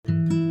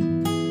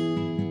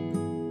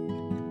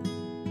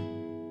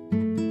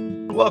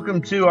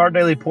Welcome to Our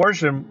Daily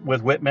Portion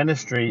with WIT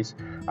Ministries.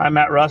 I'm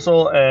Matt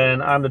Russell,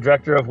 and I'm the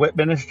director of WIT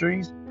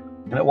Ministries.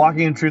 And at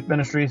Walking in Truth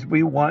Ministries,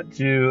 we want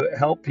to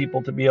help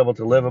people to be able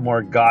to live a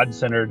more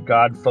God-centered,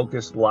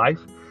 God-focused life,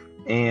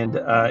 and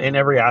in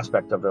every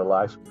aspect of their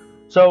life.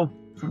 So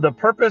the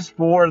purpose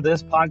for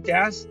this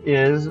podcast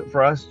is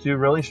for us to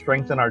really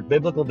strengthen our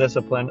biblical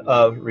discipline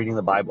of reading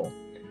the Bible.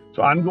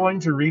 So I'm going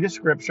to read a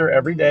scripture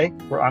every day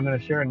where I'm going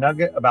to share a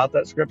nugget about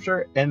that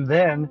scripture, and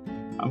then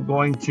I'm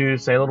going to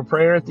say a little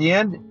prayer at the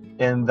end,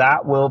 and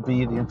that will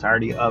be the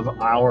entirety of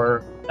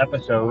our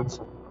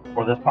episodes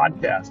for this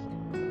podcast.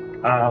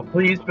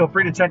 Please feel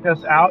free to check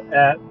us out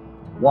at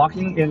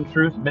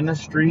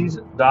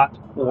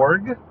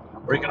walkingintruthministries.org,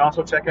 or you can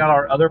also check out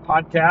our other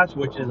podcast,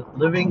 which is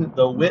Living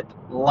the WIT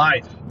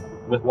Life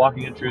with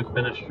Walking in Truth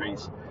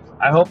Ministries.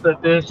 I hope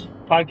that this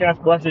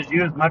podcast blesses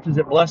you as much as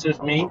it blesses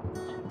me.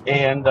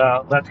 And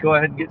let's go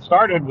ahead and get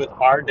started with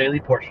our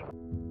daily portion.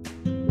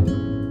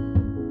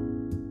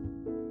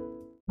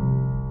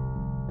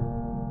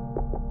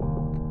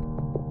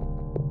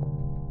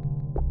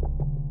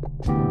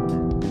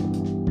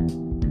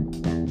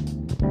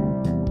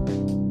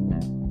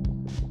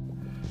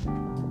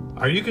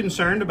 Are you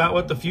concerned about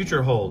what the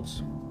future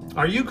holds?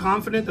 Are you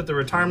confident that the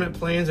retirement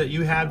plans that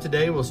you have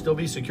today will still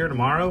be secure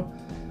tomorrow?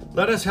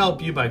 Let us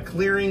help you by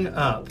clearing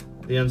up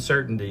the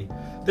uncertainty.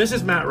 This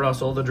is Matt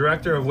Russell, the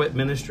director of WIT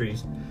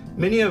Ministries.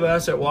 Many of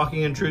us at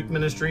Walking in Truth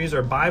Ministries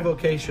are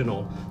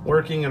bivocational,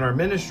 working in our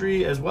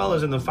ministry as well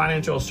as in the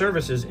financial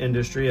services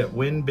industry at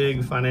Win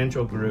Big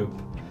Financial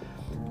Group.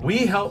 We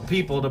help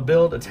people to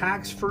build a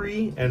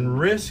tax-free and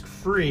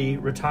risk-free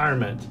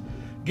retirement.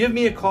 Give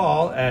me a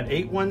call at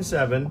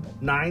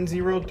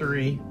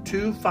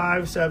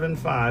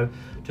 817-903-2575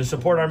 to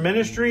support our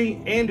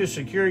ministry and to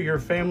secure your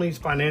family's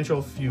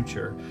financial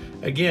future.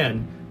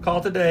 Again,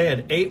 call today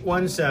at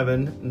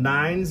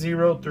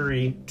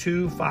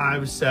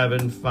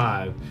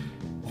 817-903-2575.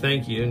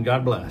 Thank you and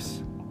God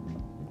bless.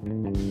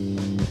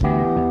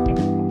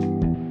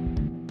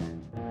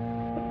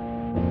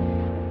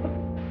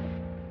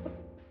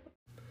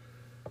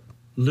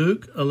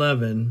 Luke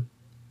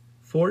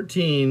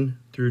 11:14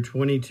 through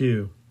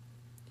 22.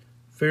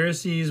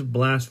 Pharisees'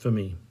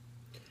 blasphemy.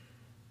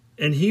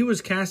 And he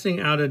was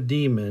casting out a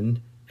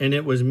demon, and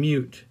it was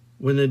mute.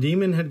 When the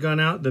demon had gone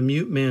out, the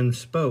mute man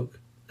spoke,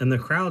 and the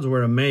crowds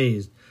were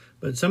amazed.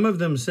 But some of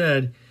them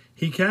said,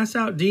 He casts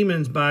out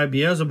demons by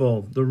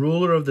Beelzebul, the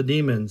ruler of the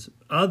demons.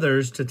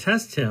 Others, to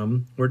test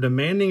him, were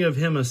demanding of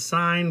him a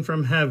sign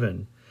from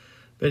heaven.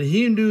 But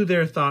he knew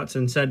their thoughts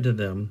and said to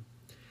them,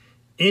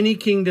 Any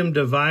kingdom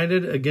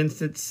divided against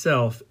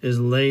itself is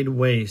laid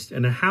waste,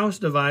 and a house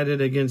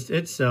divided against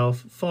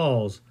itself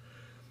falls.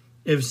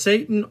 If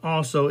Satan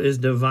also is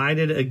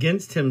divided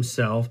against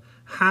himself,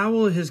 how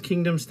will his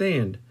kingdom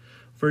stand?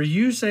 For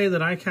you say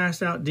that I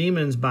cast out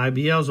demons by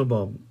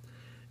Beelzebul.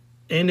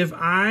 And if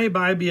I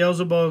by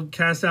Beelzebul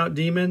cast out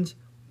demons,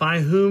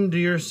 by whom do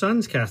your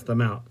sons cast them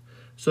out?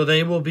 So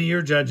they will be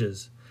your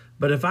judges.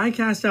 But if I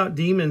cast out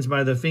demons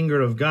by the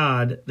finger of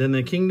God, then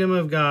the kingdom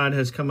of God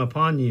has come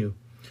upon you.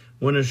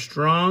 When a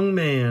strong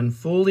man,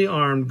 fully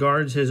armed,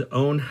 guards his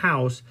own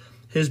house,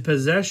 his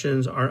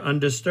possessions are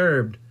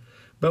undisturbed.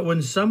 But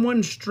when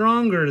someone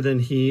stronger than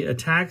he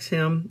attacks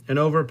him and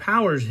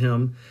overpowers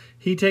him,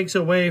 he takes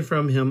away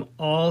from him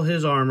all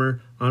his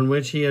armor on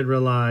which he had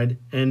relied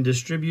and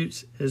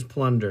distributes his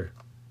plunder.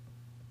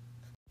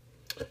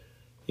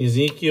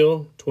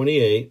 Ezekiel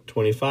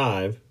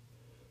 28:25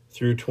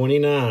 through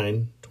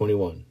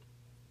 29:21.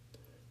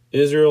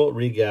 Israel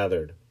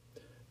regathered.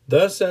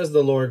 Thus says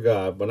the Lord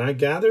God, when I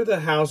gather the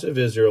house of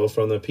Israel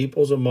from the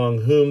peoples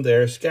among whom they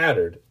are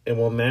scattered, and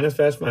will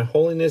manifest my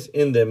holiness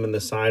in them in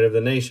the sight of the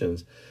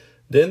nations,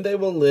 then they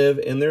will live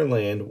in their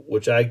land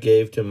which I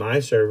gave to my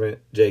servant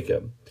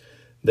Jacob.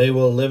 They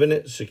will live in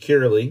it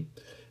securely,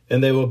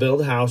 and they will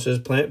build houses,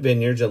 plant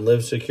vineyards, and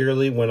live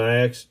securely when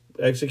I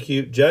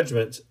execute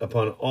judgments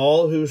upon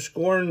all who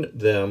scorn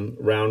them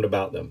round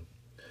about them.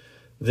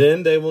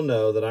 Then they will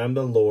know that I am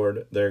the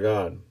Lord their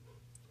God.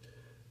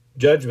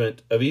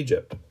 Judgment of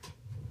Egypt.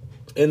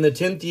 In the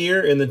 10th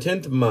year, in the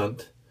 10th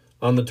month,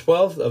 on the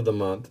 12th of the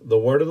month, the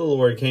word of the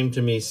Lord came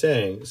to me,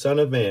 saying, Son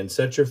of man,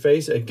 set your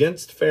face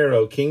against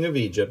Pharaoh, king of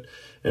Egypt,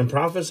 and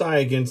prophesy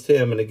against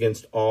him and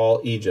against all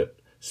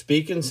Egypt.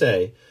 Speak and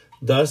say,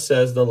 Thus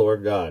says the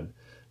Lord God,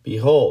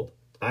 Behold,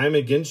 I am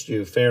against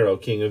you, Pharaoh,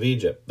 king of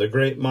Egypt, the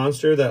great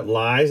monster that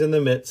lies in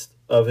the midst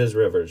of his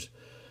rivers,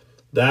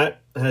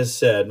 that has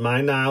said,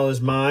 My Nile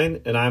is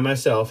mine, and I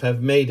myself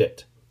have made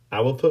it. I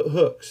will put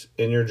hooks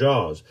in your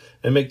jaws,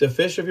 and make the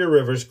fish of your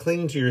rivers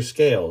cling to your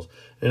scales,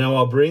 and I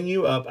will bring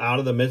you up out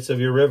of the midst of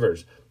your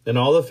rivers, and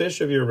all the fish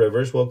of your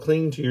rivers will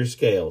cling to your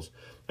scales.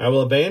 I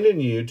will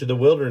abandon you to the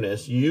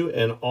wilderness, you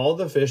and all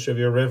the fish of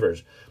your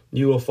rivers.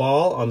 You will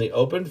fall on the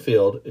open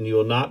field, and you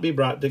will not be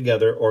brought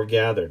together or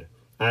gathered.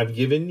 I have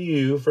given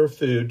you for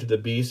food to the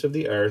beasts of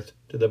the earth,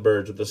 to the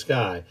birds of the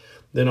sky.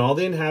 Then all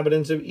the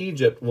inhabitants of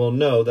Egypt will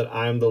know that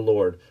I am the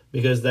Lord,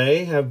 because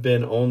they have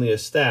been only a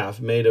staff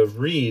made of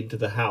reed to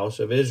the house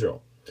of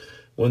Israel.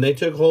 When they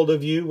took hold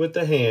of you with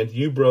the hand,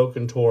 you broke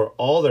and tore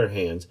all their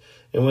hands.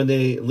 And when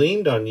they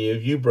leaned on you,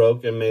 you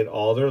broke and made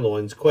all their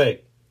loins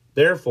quake.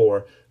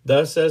 Therefore,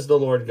 thus says the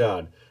Lord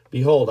God,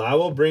 behold, I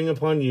will bring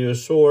upon you a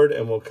sword,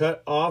 and will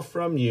cut off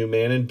from you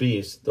man and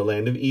beast. The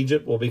land of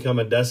Egypt will become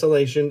a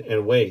desolation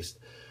and waste.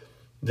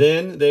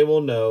 Then they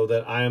will know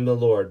that I am the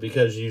Lord,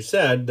 because you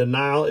said, the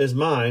Nile is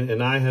mine,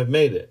 and I have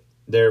made it.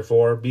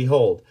 Therefore,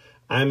 behold,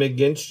 I am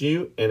against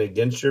you and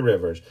against your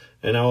rivers,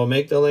 and I will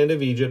make the land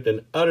of Egypt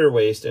an utter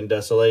waste and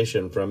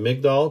desolation, from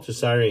Migdol to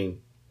Syene,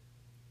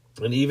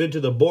 and even to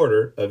the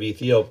border of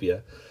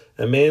Ethiopia.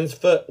 A man's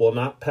foot will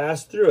not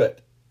pass through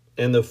it,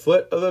 and the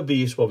foot of a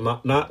beast will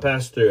not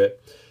pass through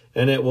it,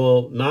 and it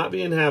will not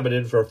be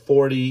inhabited for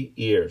 40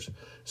 years.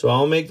 So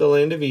I'll make the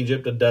land of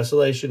Egypt a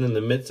desolation in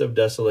the midst of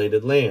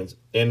desolated lands,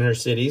 and her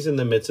cities in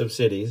the midst of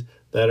cities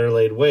that are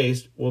laid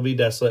waste will be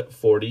desolate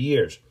 40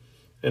 years.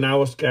 And I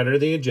will scatter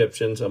the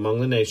Egyptians among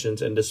the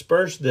nations and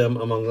disperse them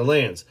among the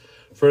lands.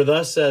 For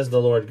thus says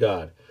the Lord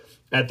God,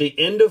 at the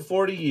end of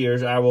 40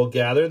 years I will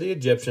gather the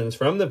Egyptians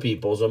from the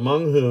peoples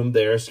among whom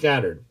they are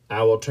scattered.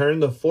 I will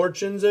turn the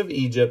fortunes of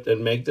Egypt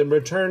and make them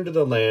return to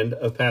the land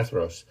of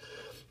Pathros,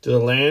 to the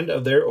land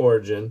of their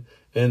origin,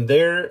 and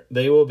there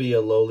they will be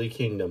a lowly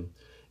kingdom.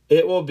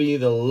 It will be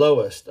the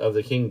lowest of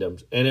the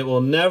kingdoms, and it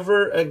will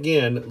never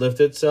again lift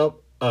itself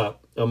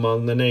up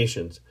among the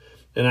nations.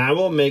 And I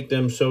will make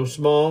them so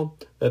small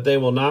that they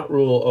will not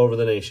rule over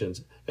the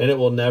nations. And it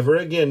will never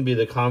again be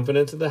the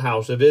confidence of the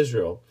house of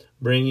Israel,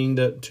 bringing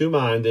to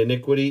mind the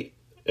iniquity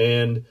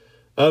and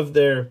of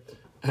their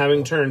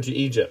having turned to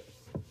Egypt.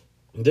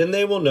 Then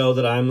they will know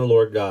that I am the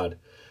Lord God.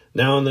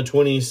 Now in the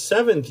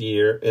 27th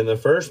year, in the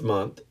first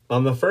month,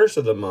 on the first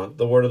of the month,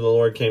 the word of the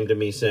Lord came to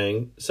me,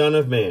 saying, Son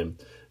of man,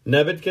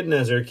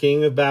 Nebuchadnezzar,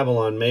 king of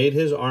Babylon, made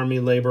his army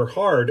labor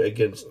hard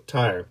against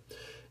Tyre.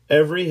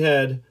 Every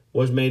head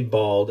was made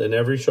bald, and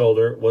every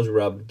shoulder was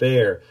rubbed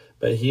bare.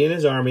 But he and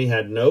his army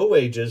had no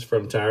wages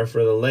from Tyre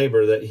for the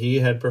labor that he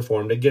had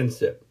performed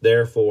against it.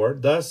 Therefore,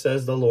 thus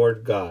says the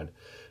Lord God,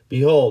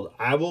 behold,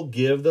 I will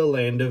give the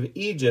land of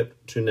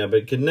Egypt to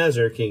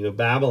Nebuchadnezzar, king of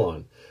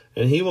Babylon,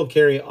 and he will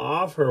carry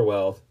off her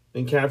wealth,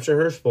 and capture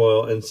her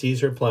spoil, and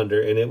seize her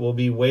plunder, and it will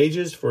be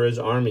wages for his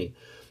army.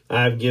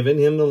 I have given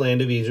him the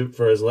land of Egypt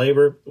for his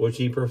labor, which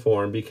he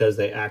performed, because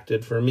they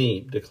acted for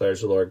me,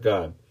 declares the Lord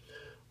God.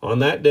 On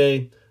that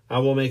day I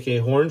will make a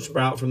horn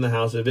sprout from the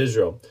house of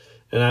Israel,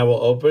 and I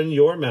will open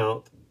your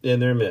mouth in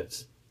their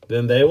midst.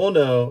 Then they will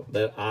know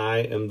that I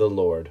am the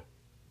Lord.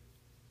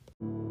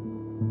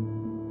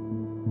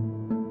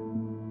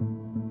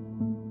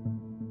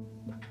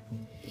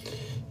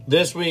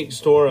 This week's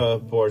Torah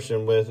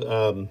portion with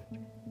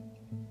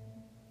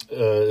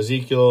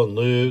Ezekiel and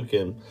Luke,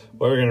 and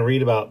what we're going to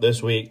read about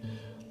this week,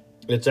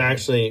 it's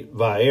actually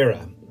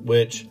Va'era,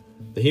 which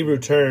the Hebrew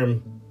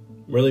term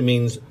really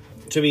means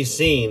to be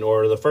seen,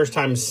 or the first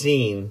time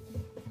seen.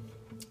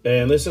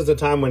 And this is the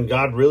time when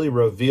God really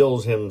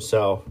reveals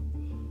himself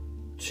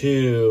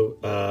to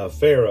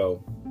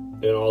Pharaoh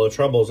and all the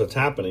troubles that's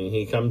happening.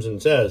 He comes and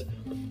says,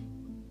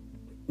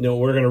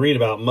 we're going to read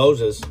about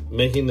Moses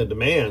making the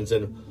demands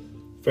and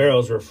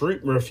Pharaoh's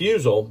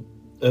refusal,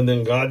 and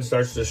then God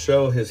starts to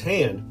show his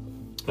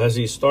hand as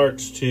he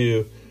starts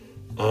to,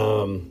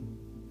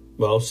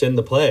 send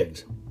the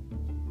plagues,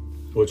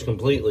 which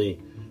completely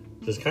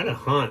just kind of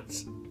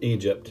haunts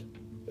Egypt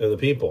and the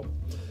people.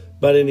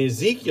 But in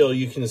Ezekiel,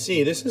 you can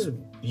see, this is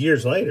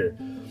years later,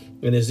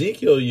 in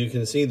Ezekiel, you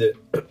can see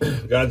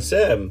that God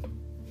said,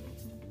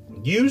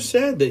 you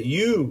said that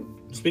you,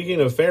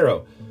 speaking of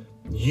Pharaoh,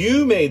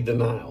 you made the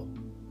Nile.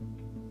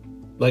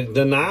 Like,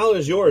 the Nile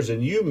is yours,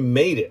 and you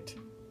made it.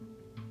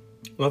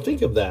 Now,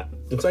 think of that.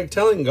 It's like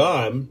telling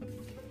God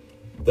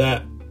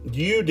that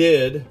you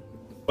did,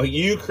 like,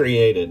 you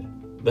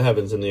created the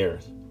heavens and the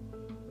earth.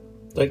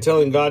 It's like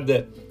telling God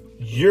that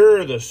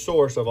you're the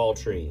source of all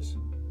trees.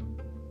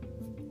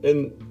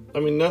 And,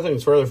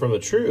 nothing's further from the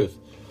truth.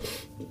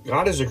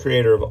 God is the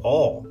creator of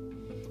all.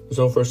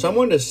 So for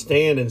someone to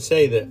stand and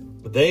say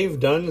that they've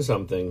done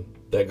something,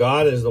 that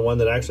God is the one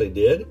that actually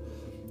did,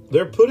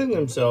 they're putting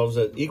themselves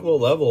at equal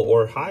level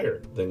or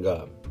higher than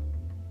God.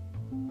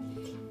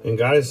 And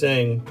God is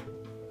saying,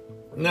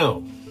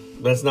 no,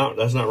 that's not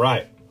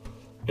right.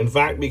 In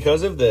fact,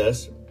 because of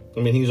this,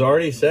 he's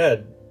already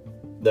said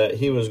that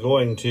he was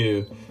going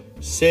to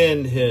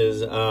send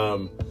his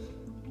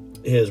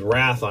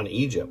wrath on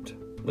Egypt.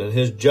 And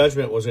his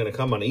judgment was going to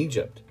come on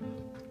Egypt.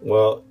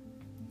 Well,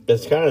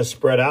 it's kind of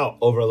spread out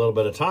over a little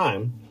bit of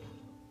time.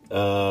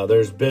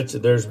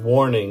 There's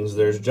warnings,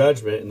 there's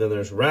judgment, and then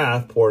there's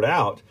wrath poured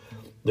out.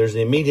 There's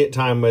the immediate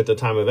time at the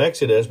time of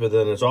Exodus, but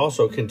then it's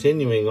also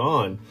continuing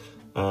on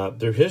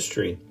through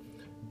history.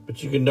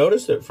 But you can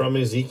notice that from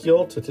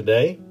Ezekiel to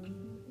today,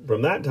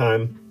 from that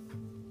time,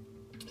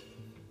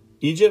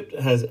 Egypt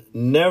has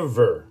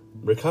never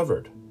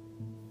recovered.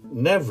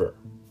 Never.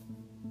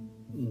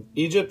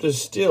 Egypt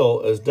is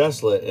still as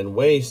desolate and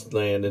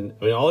wasteland, and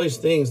all these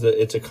things.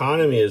 That its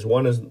economy is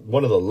one of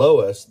the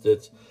lowest.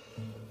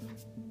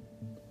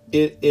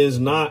 it is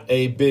not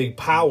a big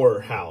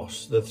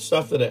powerhouse. The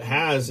stuff that it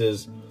has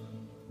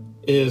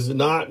is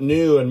not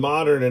new and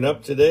modern and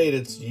up to date.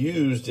 It's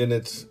used and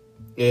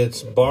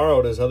it's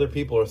borrowed as other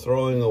people are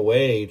throwing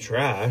away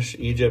trash.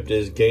 Egypt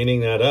is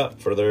gaining that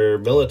up for their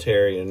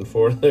military and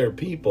for their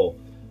people.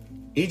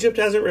 Egypt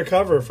hasn't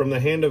recovered from the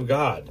hand of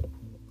God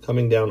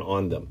coming down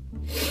on them.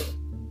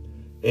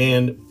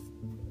 And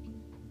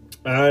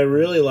I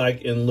really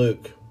like in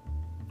Luke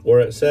where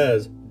it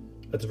says,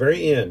 at the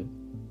very end,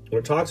 where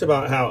it talks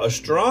about how a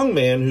strong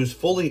man who's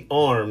fully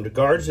armed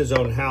guards his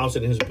own house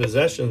and his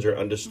possessions are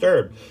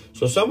undisturbed.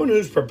 So someone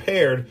who's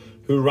prepared,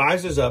 who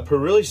rises up, who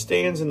really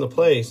stands in the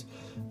place,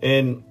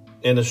 and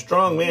a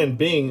strong man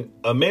being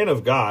a man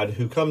of God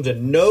who comes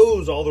and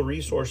knows all the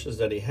resources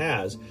that he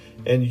has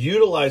and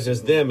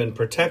utilizes them in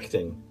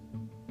protecting,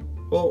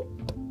 well,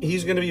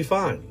 he's going to be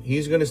fine.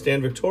 He's going to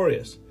stand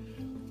victorious.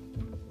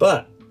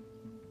 But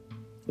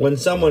when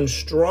someone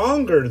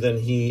stronger than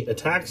he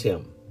attacks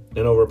him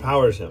and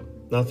overpowers him.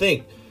 Now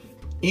think,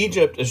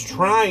 Egypt is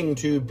trying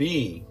to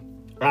be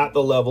at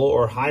the level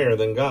or higher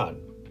than God.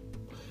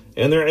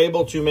 And they're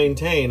able to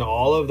maintain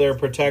all of their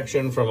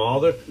protection from all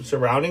the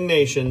surrounding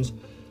nations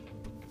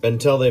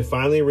until they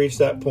finally reach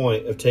that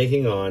point of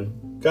taking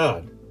on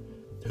God,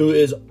 who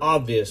is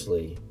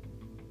obviously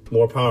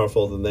more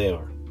powerful than they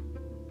are.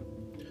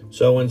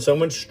 So when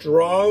someone's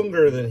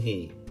stronger than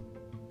he,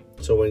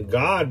 so when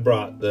God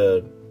brought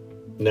the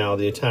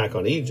attack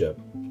on Egypt,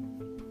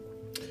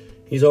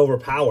 he's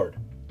overpowered.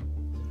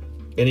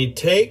 And he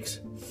takes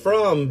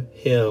from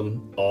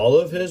him all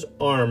of his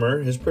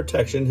armor, his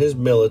protection, his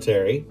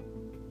military,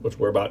 which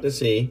we're about to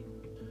see,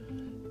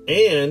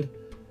 and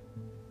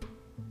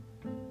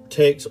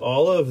takes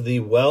all of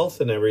the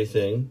wealth and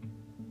everything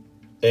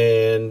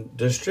and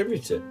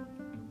distributes it.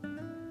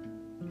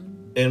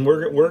 And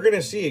we're going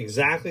to see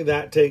exactly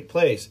that take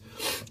place.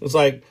 It's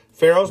like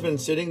Pharaoh's been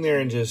sitting there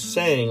and just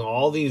saying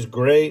all these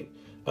great,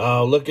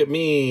 look at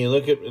me,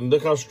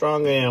 look how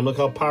strong I am, look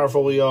how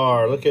powerful we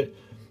are,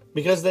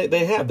 because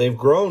they've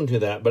grown to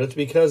that, but it's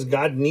because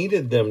God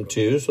needed them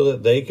to so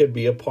that they could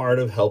be a part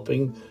of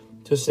helping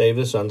to save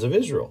the sons of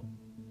Israel.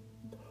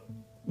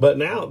 But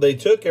now they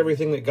took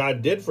everything that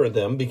God did for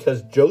them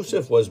because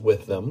Joseph was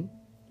with them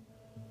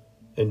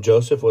and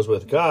Joseph was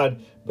with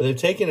God, but they've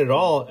taken it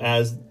all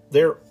as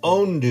their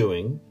own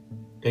doing,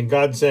 and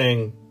God's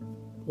saying,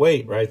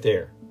 wait right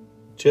there.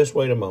 Just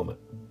wait a moment.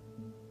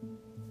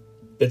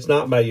 It's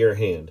not by your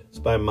hand. It's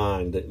by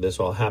mine that this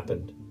all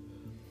happened.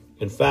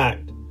 In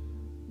fact,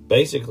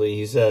 basically,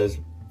 he says,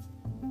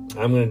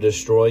 I'm going to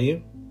destroy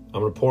you.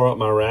 I'm going to pour out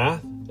my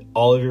wrath.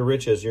 All of your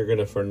riches, you're going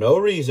to, for no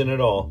reason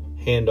at all,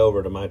 hand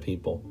over to my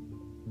people.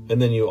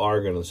 And then you are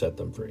going to set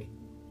them free.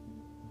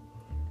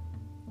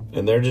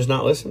 And they're just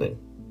not listening.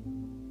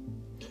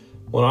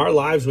 Well, in our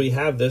lives, we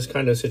have this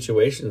kind of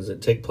situations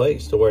that take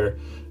place to where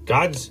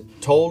God's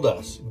told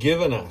us,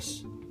 given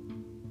us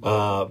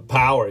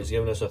power. He's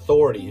given us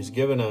authority. He's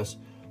given us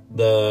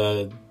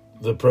the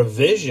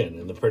provision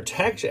and the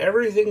protection,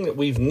 everything that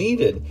we've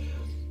needed.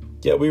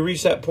 Yet we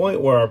reach that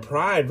point where our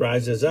pride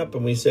rises up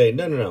and we say,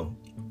 no.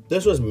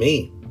 This was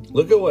me.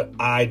 Look at what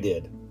I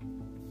did.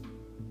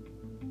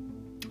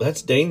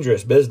 That's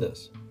dangerous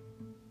business.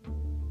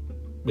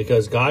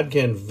 Because God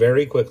can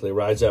very quickly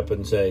rise up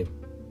and say,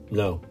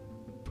 no.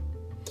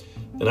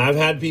 And I've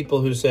had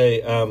people who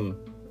say,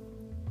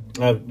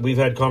 we've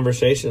had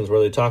conversations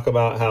where they talk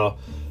about how,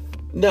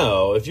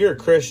 no, if you're a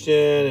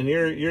Christian and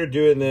you're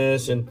doing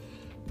this, and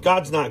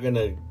God's not going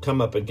to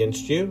come up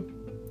against you.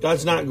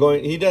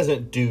 He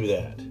doesn't do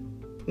that.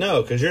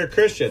 No, because you're a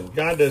Christian.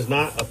 God does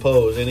not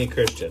oppose any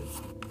Christian.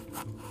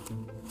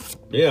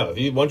 Yeah,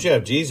 once you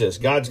have Jesus,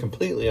 God's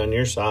completely on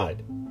your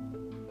side.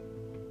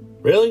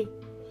 Really?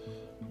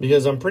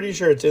 Because I'm pretty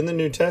sure it's in the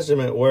New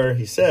Testament where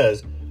he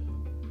says,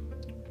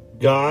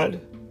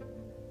 God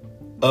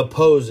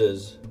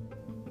opposes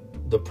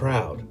the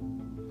proud.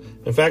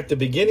 In fact, the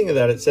beginning of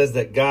that, it says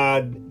that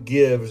God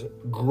gives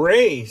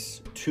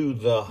grace to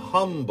the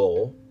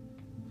humble,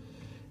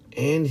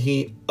 and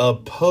he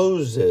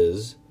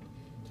opposes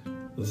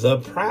the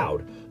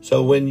proud.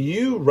 So when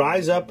you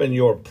rise up in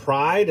your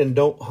pride and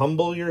don't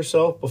humble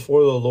yourself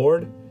before the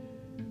Lord,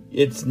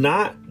 it's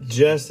not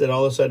just that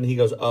all of a sudden he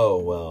goes, oh,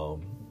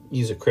 well,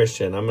 he's a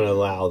Christian, I'm going to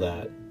allow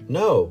that.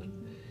 No,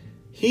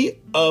 he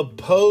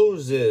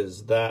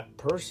opposes that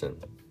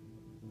person.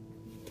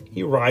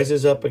 He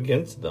rises up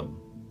against them.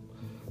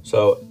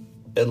 So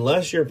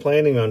unless you're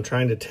planning on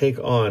trying to take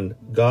on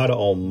God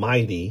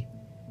Almighty,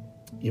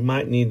 you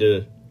might need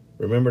to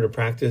remember to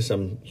practice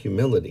some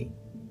humility.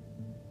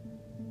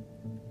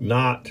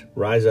 Not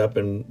rise up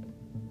in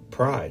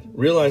pride.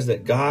 Realize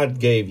that God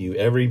gave you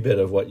every bit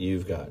of what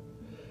you've got.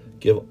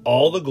 Give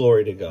all the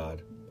glory to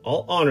God,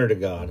 all honor to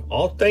God,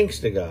 all thanks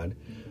to God,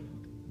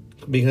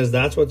 because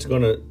that's what's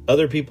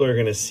other people are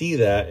going to see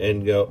that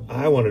and go,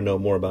 I want to know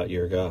more about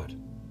your God.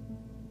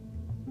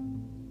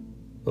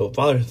 Well,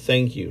 Father,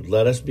 thank you.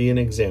 Let us be an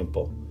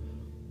example.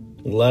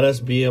 Let us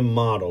be a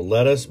model.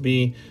 Let us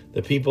be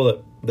the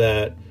people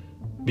that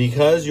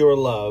because your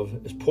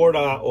love is poured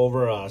out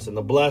over us and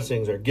the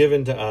blessings are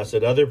given to us,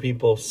 that other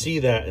people see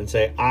that and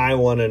say, I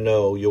want to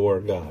know your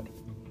God.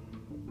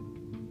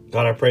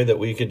 God, I pray that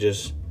we could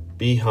just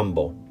be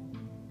humble,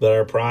 that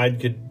our pride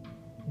could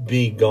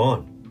be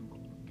gone.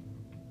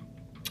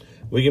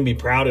 We can be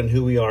proud in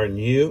who we are in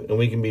you, and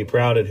we can be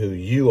proud in who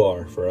you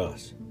are for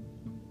us.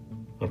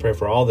 I pray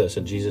for all this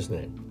in Jesus'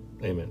 name.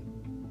 Amen.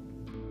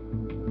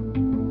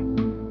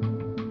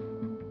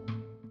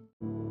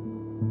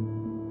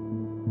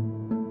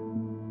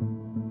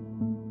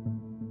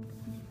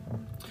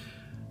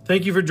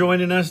 Thank you for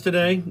joining us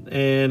today,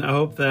 and I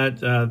hope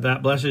that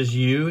that blesses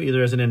you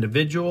either as an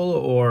individual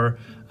or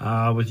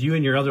with you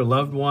and your other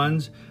loved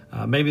ones.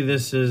 Maybe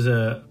this is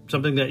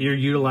something that you're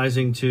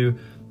utilizing to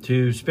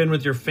spend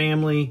with your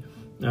family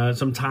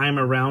some time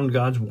around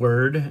God's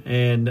Word,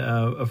 and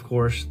of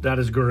course, that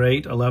is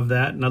great. I love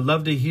that, and I'd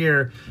love to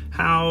hear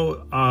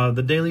how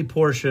the Daily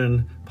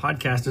Portion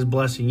podcast is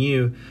blessing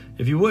you.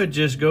 If you would,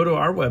 just go to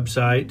our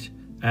website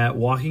at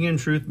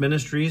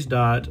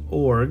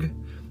walkingintruthministries.org.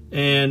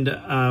 And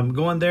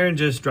go on there and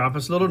just drop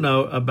us a little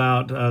note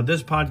about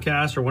this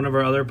podcast or one of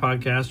our other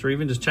podcasts, or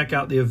even just check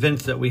out the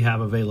events that we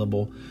have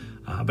available.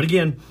 But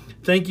again,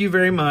 thank you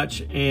very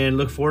much, and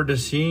look forward to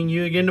seeing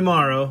you again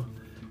tomorrow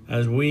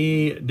as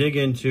we dig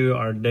into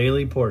our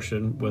daily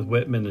portion with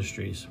WIT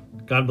Ministries.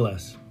 God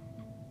bless.